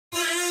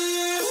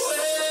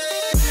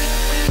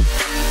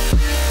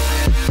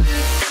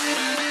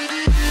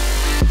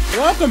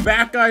Welcome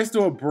back, guys,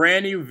 to a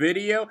brand new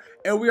video,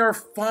 and we are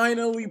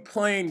finally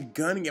playing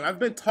gun game. I've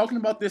been talking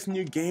about this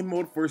new game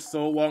mode for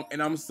so long,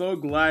 and I'm so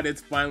glad it's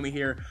finally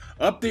here.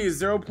 Update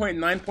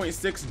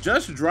 0.9.6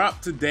 just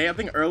dropped today, I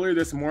think earlier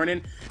this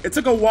morning. It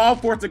took a while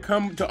for it to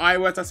come to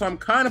iOS, so I'm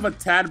kind of a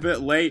tad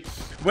bit late,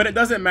 but it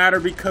doesn't matter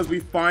because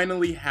we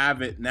finally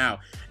have it now.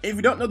 If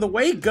you don't know, the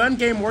way gun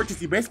game works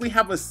is you basically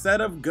have a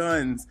set of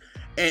guns,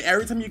 and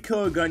every time you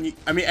kill a gun,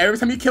 every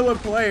time you kill a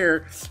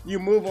player, you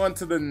move on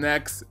to the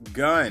next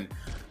gun.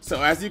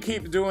 So as you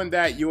keep doing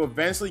that, you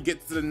eventually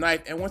get to the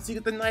knife, and once you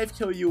get the knife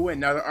kill, you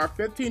win. Now there are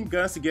 15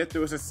 guns to get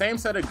through. It's the same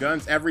set of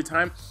guns every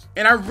time,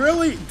 and I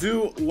really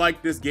do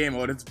like this game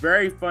mode. It's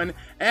very fun. It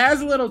has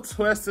a little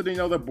twist to,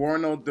 the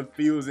boring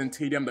diffuse and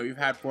tedium that we've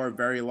had for a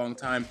very long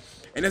time,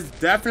 and it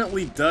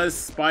definitely does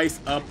spice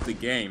up the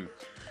game.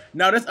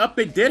 Now this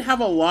update did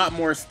have a lot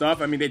more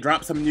stuff. I mean, they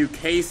dropped some new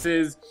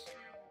cases.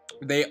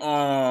 They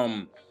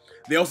also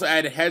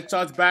added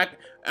headshots back.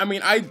 I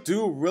mean, I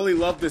do really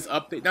love this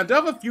update. Now, there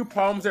have a few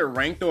problems at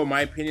rank, though, in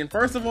my opinion.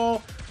 First of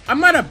all, I'm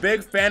not a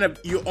big fan of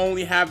you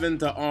only having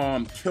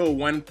to kill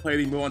one player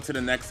to move on to the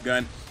next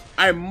gun.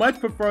 I much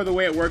prefer the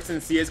way it works in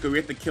CS:GO. We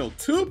have to kill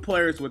 2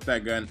 players with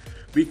that gun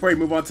before you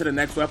move on to the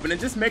next weapon. It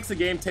just makes the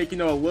game take, a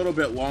little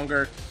bit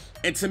longer.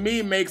 And to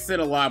me, makes it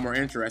a lot more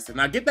interesting.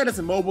 Now, I get that it's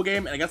a mobile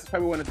game, and I guess that's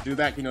probably wanted to do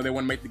that. They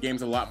want to make the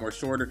games a lot more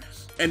shorter.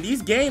 And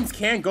these games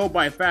can go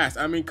by fast.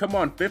 I mean, come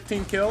on,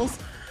 15 kills?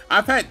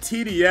 I've had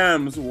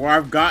TDMs where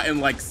I've gotten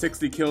like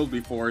 60 kills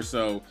before,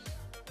 so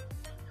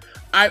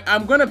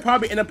I'm gonna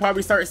probably end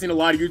up start seeing a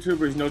lot of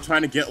YouTubers,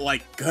 trying to get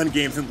like gun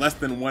games in less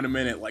than 1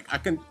 minute. Like I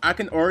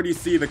can already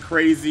see the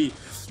crazy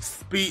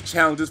speed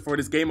challenges for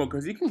this game mode,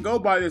 because you can go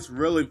by this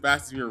really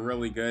fast if you're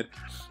really good.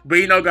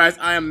 But guys,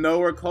 I am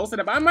nowhere close to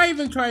that. I might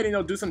even try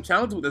to do some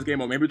challenges with this game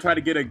mode. Maybe try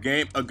to get a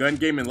gun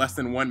game in less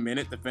than 1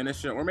 minute to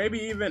finish it, or maybe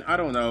even, I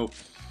don't know,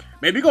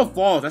 maybe go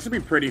flawless. That should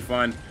be pretty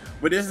fun.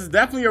 But this is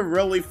definitely a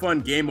really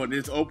fun game mode. It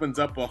just opens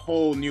up a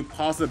whole new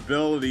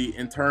possibility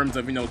in terms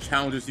of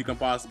challenges you can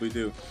possibly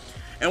do.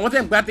 And one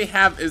thing I'm glad they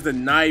have is the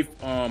knife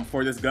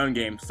for this gun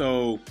game.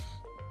 So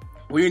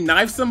when you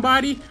knife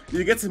somebody,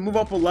 you get to move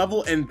up a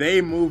level and they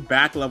move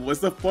back a level.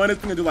 It's the funnest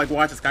thing to do. Like,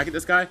 watch this guy. Get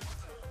this guy.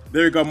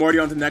 There you go, Morty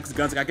on to the next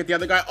gun. So I get the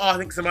other guy. Oh, I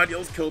think somebody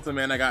else killed him,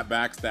 man. I got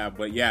backstabbed.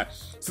 But yeah,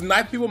 so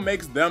knife people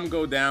makes them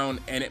go down,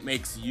 and it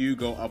makes you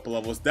go up a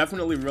level. It's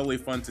definitely really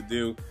fun to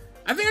do.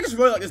 I think I just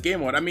really like this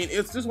game mode. I mean,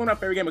 it's just one of my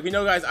favorite games.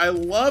 But guys, I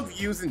love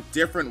using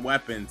different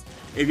weapons.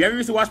 If you ever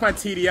used to watch my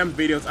TDM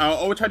videos, I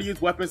always try to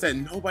use weapons that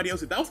nobody else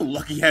uses. That was a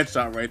lucky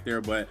headshot right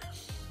there, but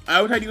I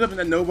always try to use weapons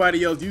that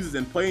nobody else uses.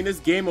 And playing this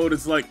game mode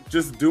is like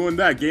just doing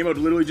that. Game mode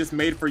literally just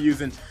made for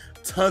using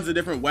tons of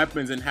different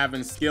weapons and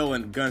having skill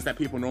and guns that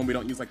people normally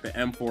don't use, like the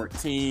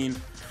M14,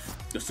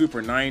 the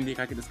Super 90.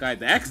 Can I get this guy?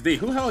 The XD.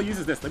 Who the hell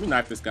uses this? Let me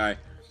knife this guy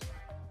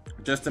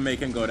just to make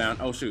him go down.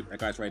 Oh shoot, that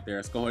guy's right there.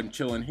 Let's go ahead and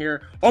chill in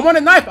here. Oh, I'm on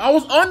the knife. I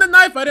was on the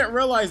knife. I didn't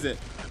realize it.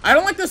 I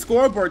don't like the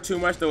scoreboard too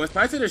much though. It's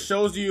nice that it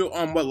shows you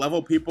what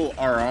level people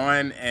are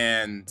on,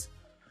 and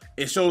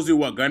it shows you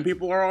what gun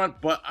people are on,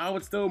 but I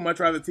would still much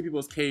rather see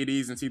people's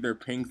KDs and see their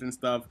pings and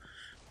stuff.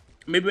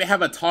 Maybe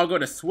have a toggle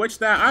to switch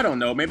that. I don't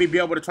know. Maybe be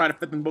able to try to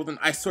fit them both in.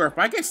 I swear, if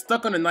I get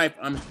stuck on the knife,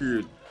 I'm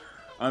screwed.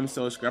 I'm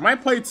so screwed. I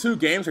might play 2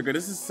 games or good.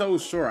 This is so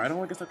short. I don't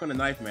want to get stuck on the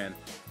knife, man.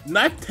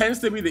 Knife tends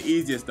to be the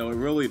easiest though. It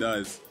really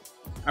does.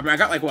 I mean, I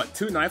got like what,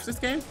 2 knives this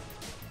game?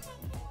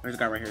 There's a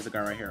guy right here. There's a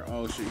guy right here.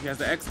 Oh shoot, he has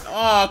the X.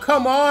 Oh,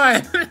 come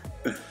on.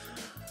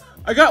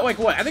 I got like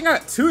what? I think I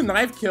got 2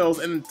 knife kills,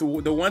 and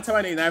the one time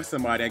I need to knife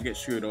somebody, I get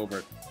screwed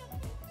over.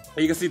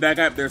 You can see that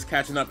guy up there is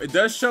catching up. It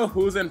does show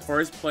who's in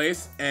first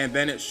place, and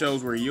then it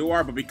shows where you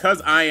are. But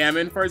because I am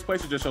in first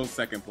place, it just shows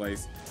second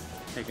place.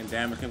 Taking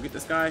damage. Can we get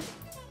this guy?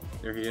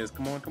 There he is.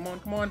 Come on, come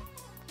on, come on.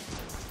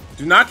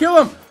 Do not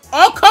kill him.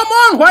 Oh, come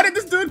on. Why did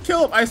this dude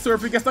kill him? I swear,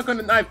 if he gets stuck on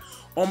the knife.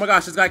 Oh my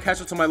gosh, this guy catch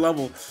up to my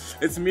level.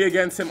 It's me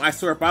against him. I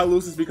swear, if I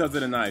lose, it's because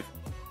of the knife.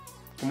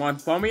 Come on,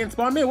 spawn me and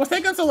spawn me. What's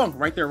taking so long?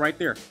 Right there, right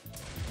there.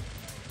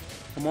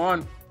 Come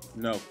on.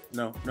 No,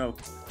 no, no.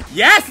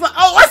 Yes!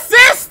 Oh,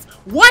 assist!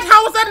 What?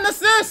 How was that an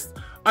assist?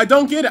 I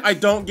don't get it. I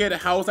don't get it.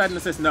 How was that an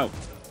assist? No.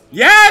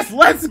 Yes!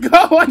 Let's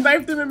go! I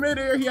knifed him in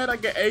midair. He had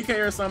like an AK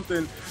or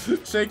something.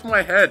 Shake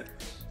my head.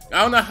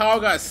 I don't know how I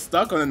got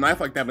stuck on a knife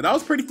like that, but that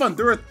was pretty fun.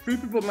 There were 3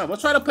 people left.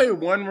 Let's try to play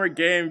one more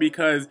game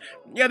because,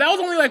 yeah, that was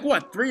only like,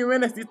 what, 3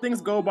 minutes? These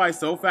things go by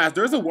so fast.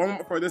 There's a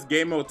warm-up for this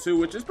game mode too,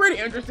 which is pretty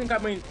interesting. I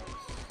mean,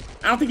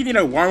 I don't think you need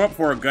a warm-up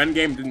for a gun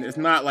game. It's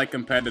not like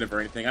competitive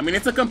or anything. I mean,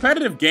 it's a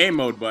competitive game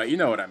mode, but you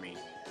know what I mean.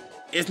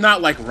 It's not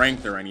like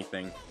ranked or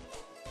anything.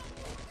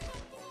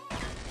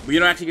 But you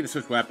don't actually get to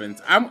switch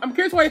weapons. I'm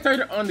curious why you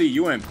started on the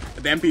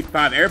the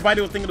MP5.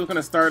 Everybody was thinking it was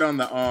gonna start on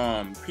the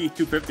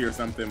P250 or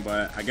something,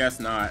 but I guess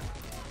not.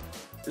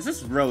 This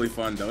is really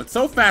fun though. It's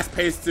so fast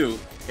paced too.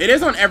 It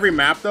is on every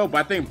map though,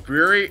 but I think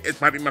Brewery, it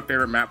might be my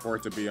favorite map for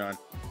it to be on.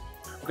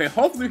 Okay,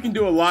 hopefully we can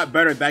do a lot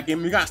better at that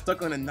game. We got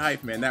stuck on a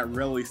knife, man. That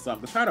really sucked.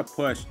 Let's try to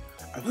push.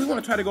 I really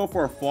want to try to go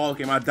for a fall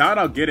game. I doubt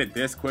I'll get it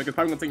this quick. It's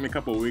probably gonna take me a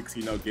couple of weeks,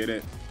 get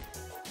it.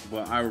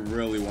 But I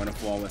really want a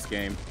flawless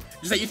game.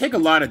 Just that you take a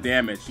lot of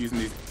damage using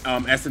these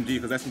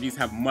SMGs, because SMGs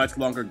have much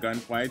longer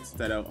gunfights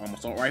instead of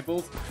assault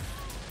rifles.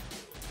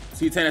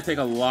 So you tend to take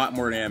a lot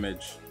more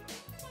damage.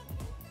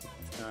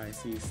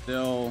 Guys, he's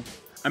still...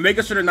 I'm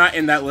making sure they're not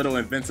in that little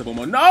invincible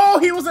mode. No,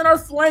 he was in our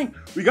flank.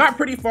 We got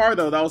pretty far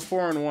though. That was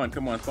 4-on-1.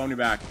 Come on, phone me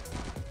back.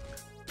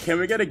 Can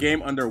we get a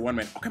game under 1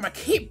 minute? Okay, I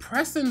keep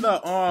pressing the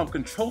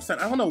control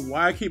set. I don't know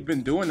why I keep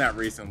been doing that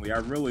recently. I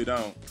really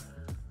don't.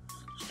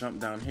 Just jump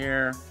down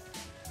here.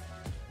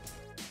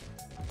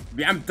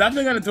 Yeah, I'm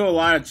definitely gonna do a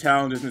lot of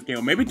challenges in this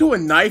game. Maybe do a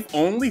knife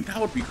only. That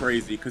would be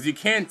crazy because you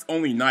can't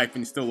only knife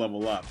and you still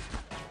level up.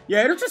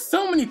 Yeah, there's just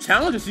so many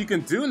challenges you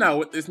can do now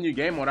with this new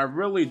game mode. I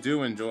really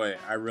do enjoy it.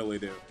 I really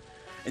do.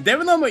 And let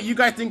me know what you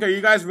guys think. Are you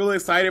guys really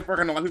excited for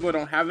it? I know a lot of people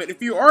don't have it.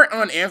 If you aren't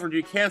on Android,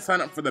 you can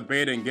sign up for the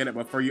beta and get it.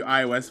 But for you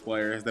iOS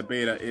players, the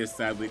beta is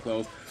sadly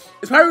closed.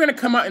 It's probably going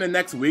to come out in the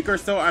next week or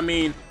so. I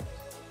mean,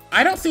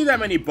 I don't see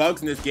that many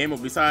bugs in this game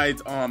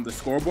besides the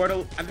scoreboard.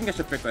 I think I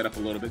should fix that up a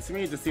little bit. To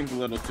me, it just seems a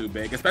little too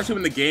big. Especially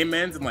when the game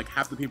ends and like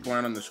half the people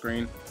aren't on the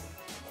screen.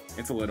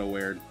 It's a little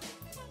weird.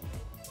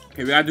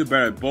 Okay, we gotta do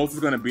better. Bolt is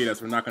going to beat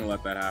us. We're not going to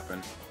let that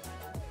happen.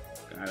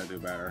 Gotta do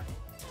better.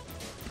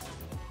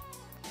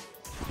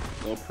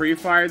 Little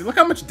pre-fire. Look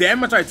how much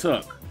damage I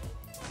took.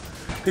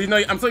 Cause you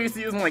know I'm so used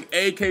to using like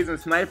AKs and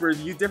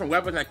snipers. You use different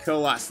weapons that kill a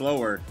lot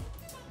slower.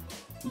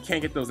 You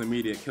can't get those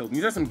immediate kills.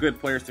 These are some good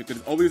players too,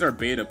 because all these are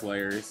beta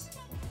players.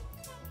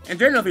 And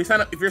generally,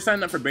 if you're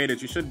signing up for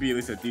betas, you should be at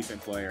least a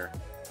decent player.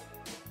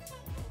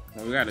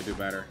 Well, we gotta do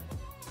better.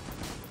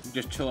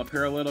 Just chill up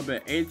here a little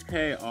bit.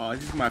 HK. Oh,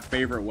 this is my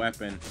favorite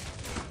weapon.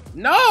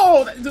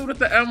 No, that dude with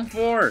the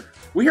M4.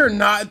 We are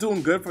not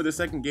doing good for the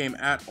second game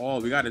at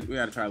all. We gotta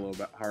try a little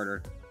bit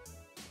harder.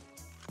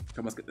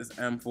 Come on, let's get this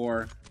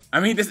M4. I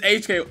mean, this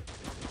HK.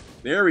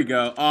 There we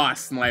go. Oh,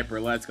 sniper.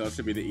 Let's go.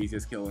 Should be the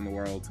easiest kill in the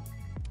world.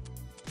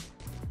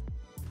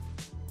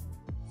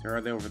 So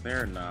are they over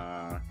there?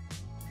 Nah.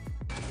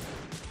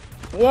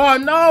 Whoa,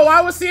 no.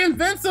 Why was he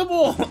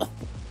invincible?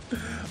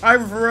 I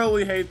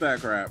really hate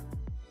that crap.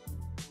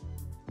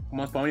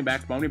 Come on, spawn me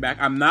back. Spawn me back.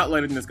 I'm not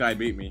letting this guy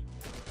beat me.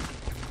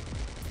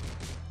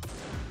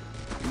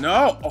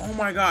 No! Oh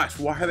my gosh,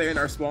 why are they in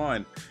our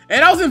spawn?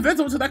 And I was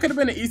invincible, so that could have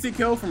been an easy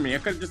kill for me. I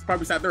could have just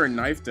probably sat there and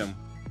knifed him.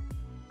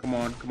 Come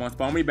on,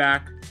 spawn me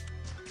back.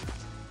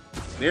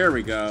 There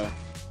we go.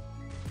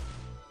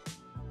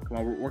 Come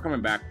on, we're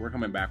coming back. We're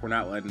coming back. We're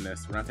not letting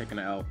this. We're not taking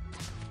an L.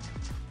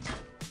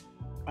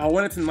 I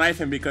wanted to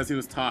knife him because he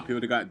was top. He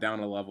would have got down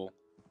a level.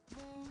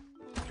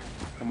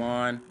 Come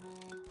on.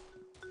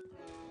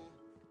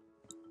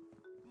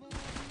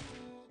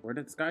 Where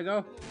did this guy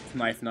go?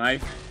 Knife,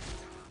 knife.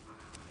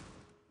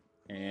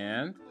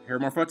 And hear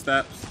more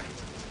footsteps.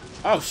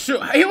 Oh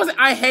shoot! He was.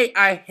 I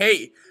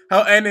hate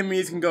how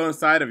enemies can go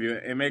inside of you.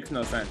 It makes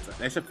no sense.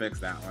 They should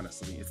fix that.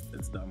 Honestly,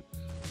 it's dumb.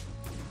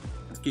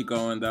 Let's keep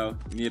going though.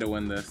 We need to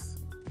win this.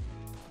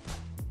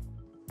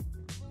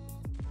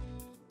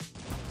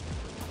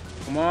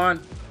 Come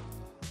on.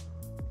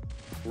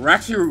 We're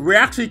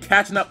actually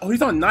catching up. Oh,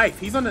 he's on knife.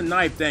 He's on the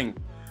knife thing.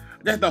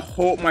 I have to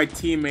hope my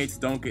teammates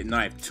don't get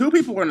knifed. 2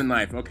 people are on the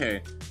knife.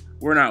 Okay,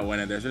 we're not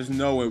winning this. There's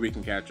no way we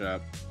can catch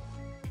up.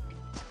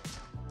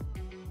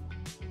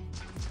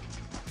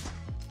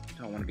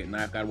 Don't want to get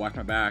knifed. Gotta watch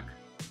my back.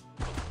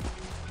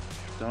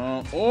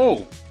 Don't.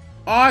 Oh!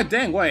 Oh,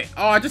 dang, wait.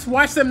 Oh, I just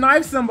watched him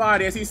knife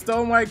somebody as he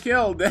stole my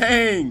kill.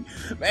 Dang.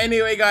 But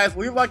anyway, guys,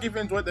 leave a like if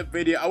you enjoyed the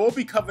video. I will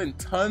be covering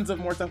tons of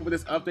more stuff with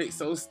this update,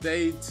 so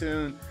stay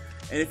tuned.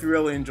 And if you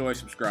really enjoy,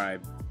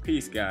 subscribe.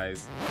 Peace,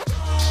 guys.